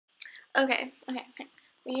Okay.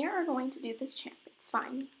 We are going to do this champ. It's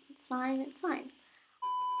fine.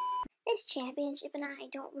 This championship and I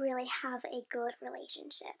don't really have a good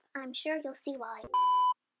relationship. I'm sure you'll see why.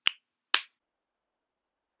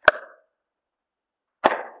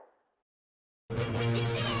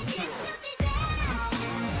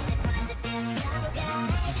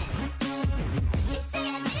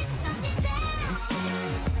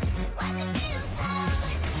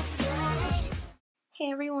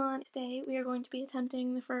 Hey everyone, today we are going to be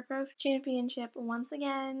attempting the Firgrove Championship once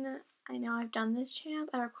again. I know I've done this champ.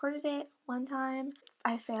 I recorded it one time.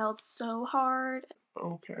 I failed so hard.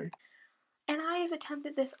 Okay. And I've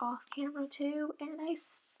attempted this off camera too, and I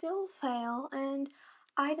still fail, and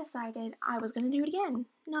I decided I was going to do it again.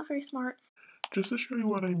 Not very smart. Just to show you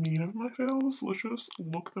what I mean of my fails, let's just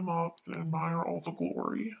look them up and admire all the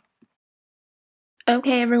glory.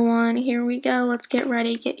 Okay everyone, here we go. Let's get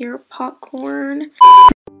ready. Get your popcorn.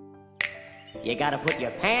 You gotta put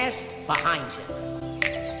your past behind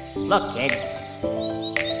you. Look, kid.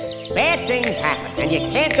 Bad things happen, and you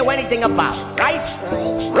can't do anything about it, right?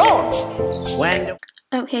 Wrong!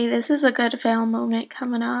 Okay, this is a good fail moment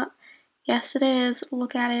coming up. Yes, it is.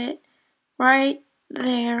 Look at it. Right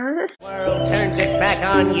there. The world turns its back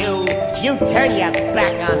on you, you turn your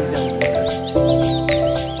back on them.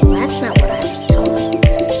 Well, that's not what I was told.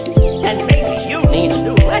 And maybe you need a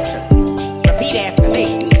new lesson. Repeat after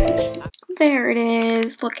me. There it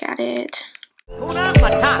is. Look at it. Hakuna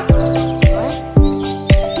Matata.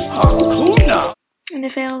 Hakuna. And the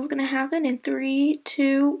fail is going to happen in 3,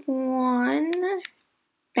 2, 1.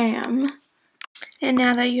 Bam. And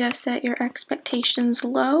now that you have set your expectations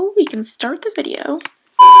low, we can start the video.